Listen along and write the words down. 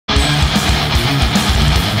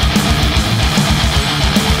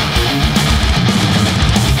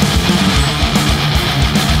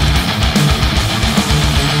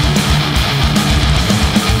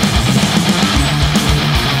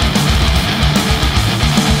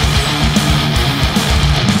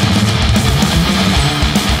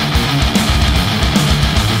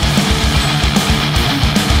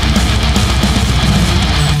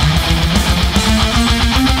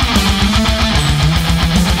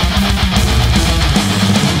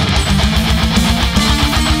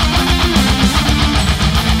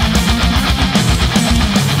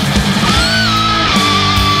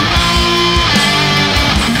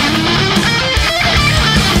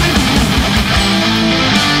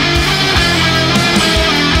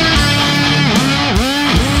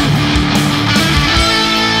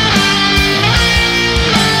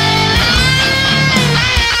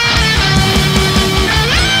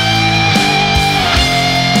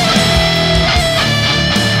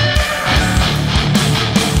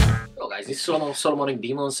is Solomonic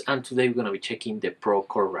Demons, and today we're going to be checking the Pro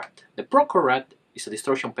Chord Rat. The Pro Chord Rat is a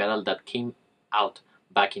distortion pedal that came out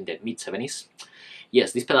back in the mid-70s.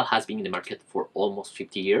 Yes, this pedal has been in the market for almost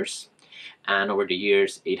 50 years, and over the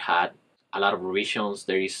years it had a lot of revisions.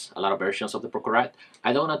 There is a lot of versions of the Pro Chord Rat.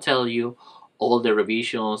 I don't want to tell you all the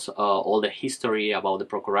revisions, all the history about the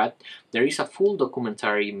Pro Chord Rat. There is a full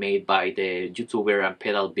documentary made by the YouTuber and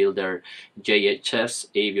pedal builder JHS.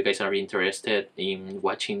 If you guys are interested in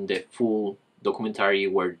watching the full documentary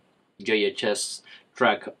where JHS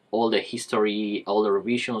track all the history, all the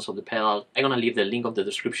revisions of the pedal, I'm gonna leave the link of the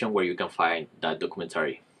description where you can find that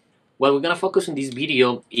documentary. What we're gonna focus in this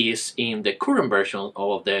video is in the current version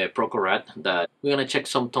of the Pro Chord Rat. That we're gonna check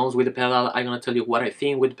some tones with the pedal. I'm gonna tell you what I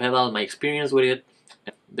think with the pedal, my experience with it,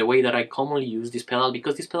 the way that I commonly use this pedal,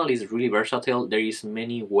 because this pedal is really versatile. There is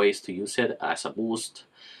many ways to use it, as a boost,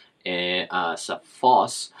 as a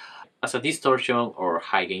fuzz, as a distortion or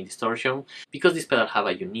high gain distortion, because this pedal have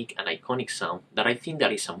a unique and iconic sound that I think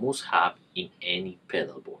that is a must-have in any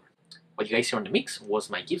pedal board. What you guys see on the mix was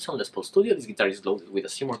my Gibson Les Paul Studio. This guitar is loaded with a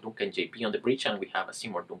Seymour Duncan JP on the bridge, and we have a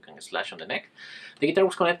Seymour Duncan slash on the neck. The guitar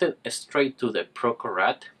was connected straight to the Pro Chord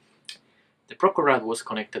Rat. The Pro Chord Rat was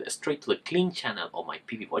connected straight to the clean channel of my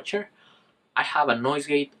Peavey Butcher. I have a noise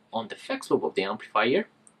gate on the effects loop of the amplifier.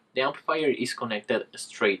 The amplifier is connected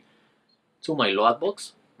straight to my load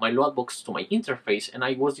box to my interface, and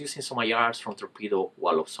I was using some IRs from Torpedo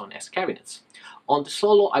Wall of Sound S cabinets. On the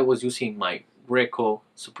solo, I was using my Greco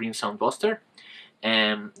Supreme Sound Buster,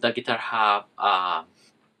 and the guitar have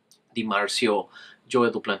Dimarzio Joe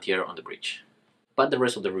Duplantier on the bridge. But the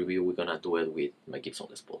rest of the review we're gonna do it with my Gibson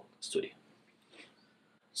Les Paul Studio.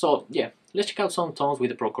 So yeah, let's check out some tones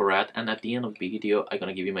with the Pro Chord Rat, and at the end of the video I'm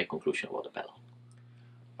gonna give you my conclusion about the pedal.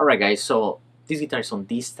 Alright guys, so this guitar is on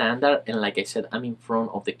D standard, and like I said, I'm in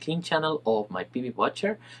front of the clean channel of my Peavey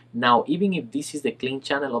Butcher. Now, even if this is the clean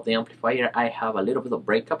channel of the amplifier, I have a little bit of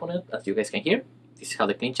breakup on it, as you guys can hear. This is how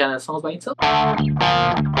the clean channel sounds by itself.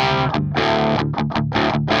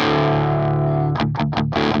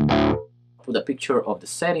 Put a picture of the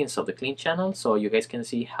settings of the clean channel so you guys can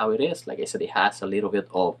see how it is. Like I said, it has a little bit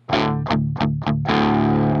of...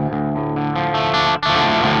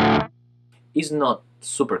 It's not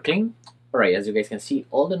super clean. Alright, as you guys can see,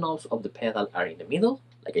 all the knobs of the pedal are in the middle.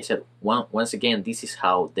 Like I said, once again, this is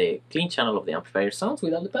how the clean channel of the amplifier sounds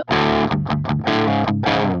without the pedal.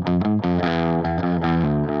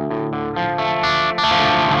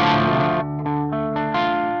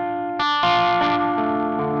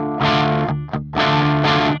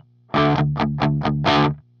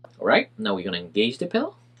 Alright, now we're gonna engage the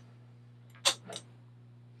pedal.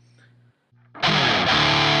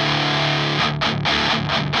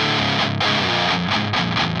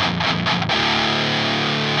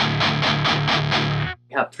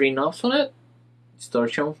 We have three knobs on it: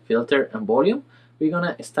 distortion, filter, and volume. We're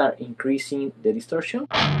gonna start increasing the distortion.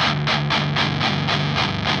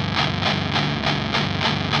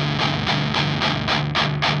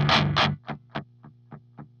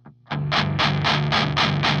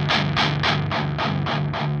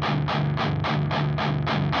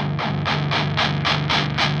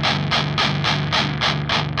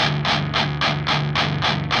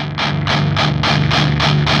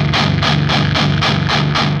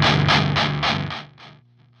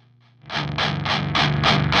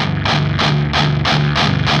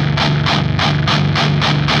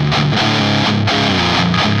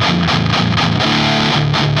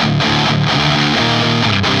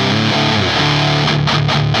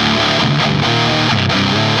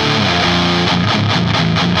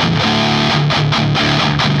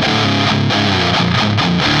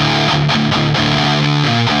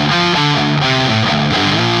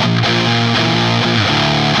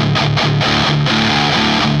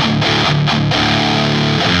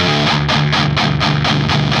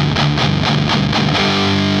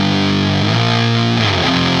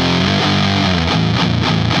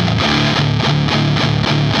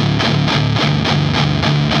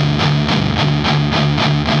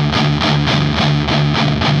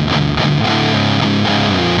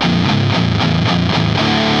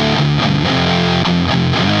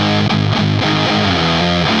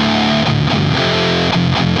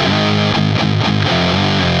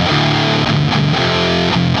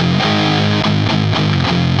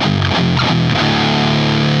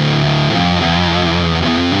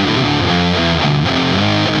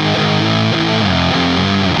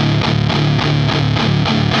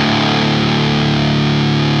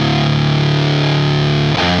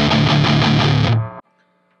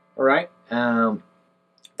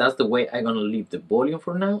 That's the way I'm gonna leave the volume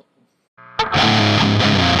for now.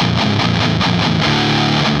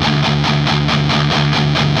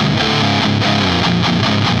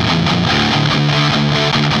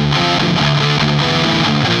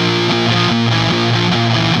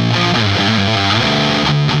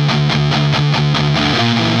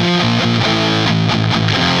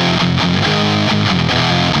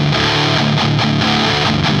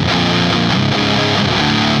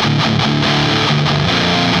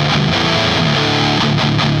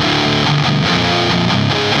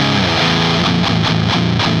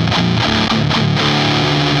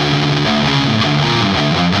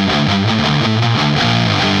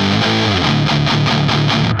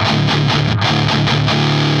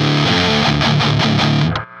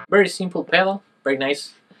 Very simple pedal, very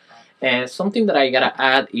nice. And something that I gotta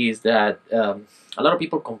add is that a lot of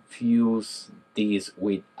people confuse this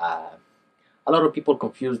with a lot of people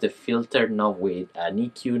confuse the filter knob with an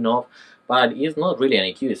EQ knob, but it's not really an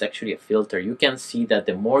EQ, it's actually a filter. You can see that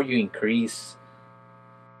the more you increase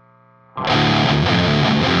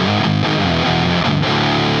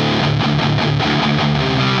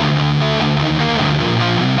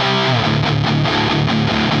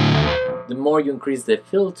the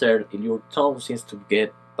filter, your tone seems to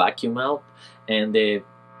get vacuum out, and the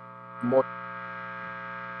more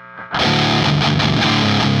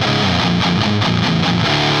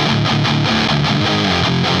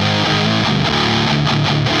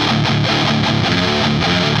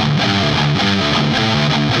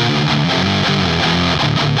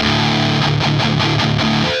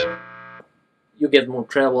you get more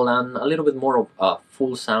treble and a little bit more of a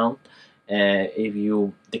full sound if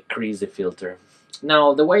you decrease the filter.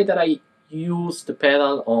 Now, the way that I use the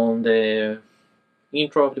pedal on the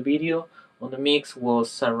intro of the video on the mix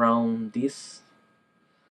was around this.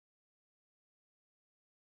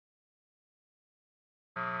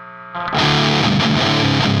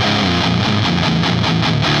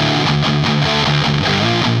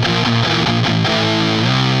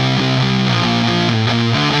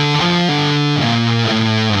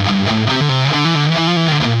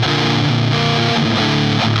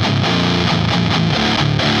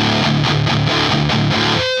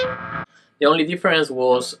 The only difference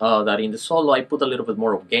was that in the solo I put a little bit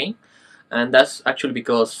more of gain, and that's actually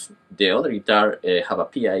because the other guitar have a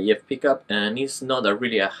PIF pickup and it's not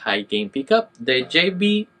really a high gain pickup. The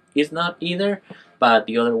JB is not either, but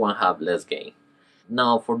the other one have less gain.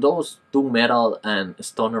 Now for those doom metal and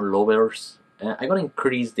stoner lovers, I'm gonna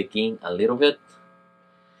increase the gain a little bit,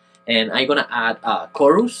 and I'm gonna add a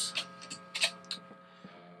chorus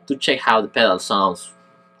to check how the pedal sounds,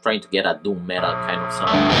 trying to get a doom metal kind of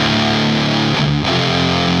sound.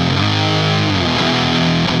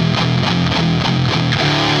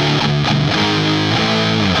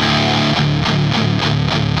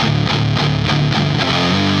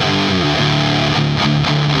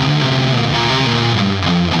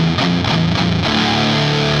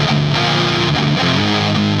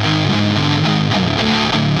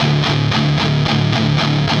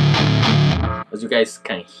 As you guys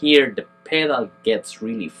can hear, the pedal gets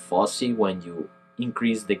really fuzzy when you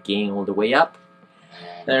increase the gain all the way up.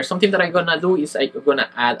 Something that I'm gonna do is I'm gonna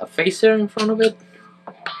add a phaser in front of it.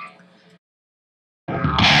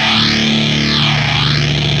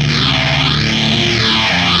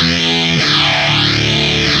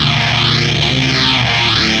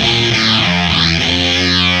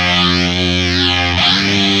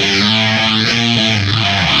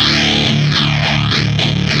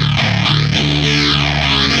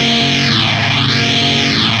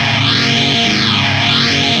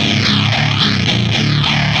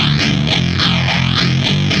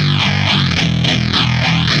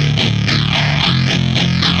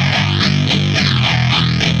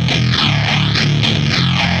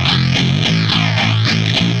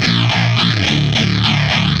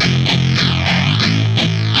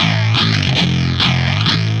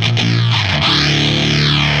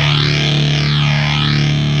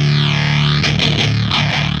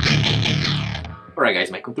 Alright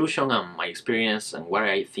guys, my conclusion and my experience and what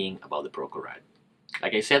I think about the Proco Rad.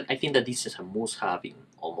 Like I said, I think that this is a must-have in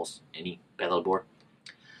almost any pedal board.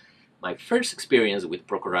 My first experience with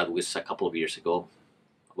Proco Rad was a couple of years ago,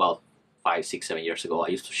 about 5, 6, 7 years ago. I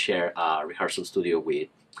used to share a rehearsal studio with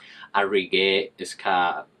a reggae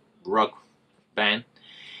ska rock band,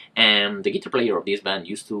 and the guitar player of this band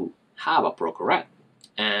used to have a Proco Rad.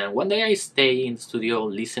 And one day I stayed in the studio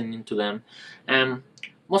listening to them, and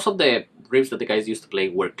most of the riffs that the guys used to play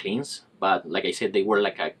were cleans, but like I said, they were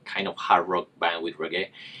like a kind of hard rock band with reggae.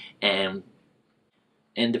 And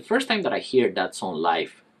the first time that I hear that song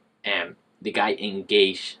live, the guy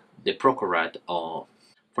engaged the Proco Rad for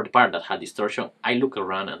the part that had distortion, I looked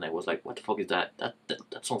around and I was like, what the fuck is that?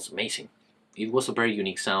 That sounds amazing. It was a very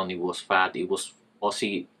unique sound, it was fat, it was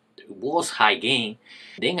fuzzy, it was high gain.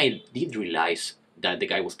 Then I did realize that the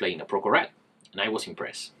guy was playing a Proco Rad, and I was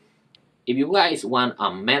impressed. If you guys want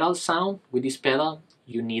a metal sound with this pedal,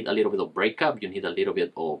 you need a little bit of breakup, you need a little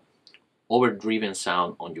bit of overdriven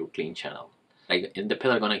sound on your clean channel. Like, and the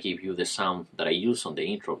pedal gonna give you the sound that I use on the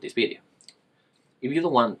intro of this video. If you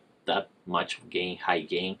don't want that much gain, high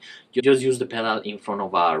gain, you just use the pedal in front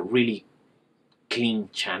of a really clean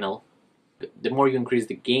channel. The more you increase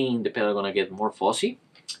the gain, the pedal gonna get more fuzzy.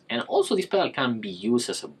 And also this pedal can be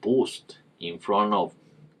used as a boost in front of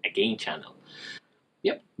a gain channel.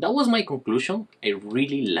 Yep, that was my conclusion. I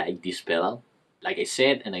really like this pedal. like I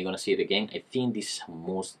said, and I'm gonna say it again, I think this is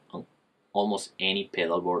most on almost any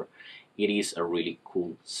pedal board. It is a really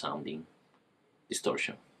cool sounding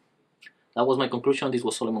distortion. That was my conclusion. This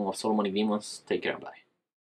was Solomon of Solomonic Demons. Take care, bye.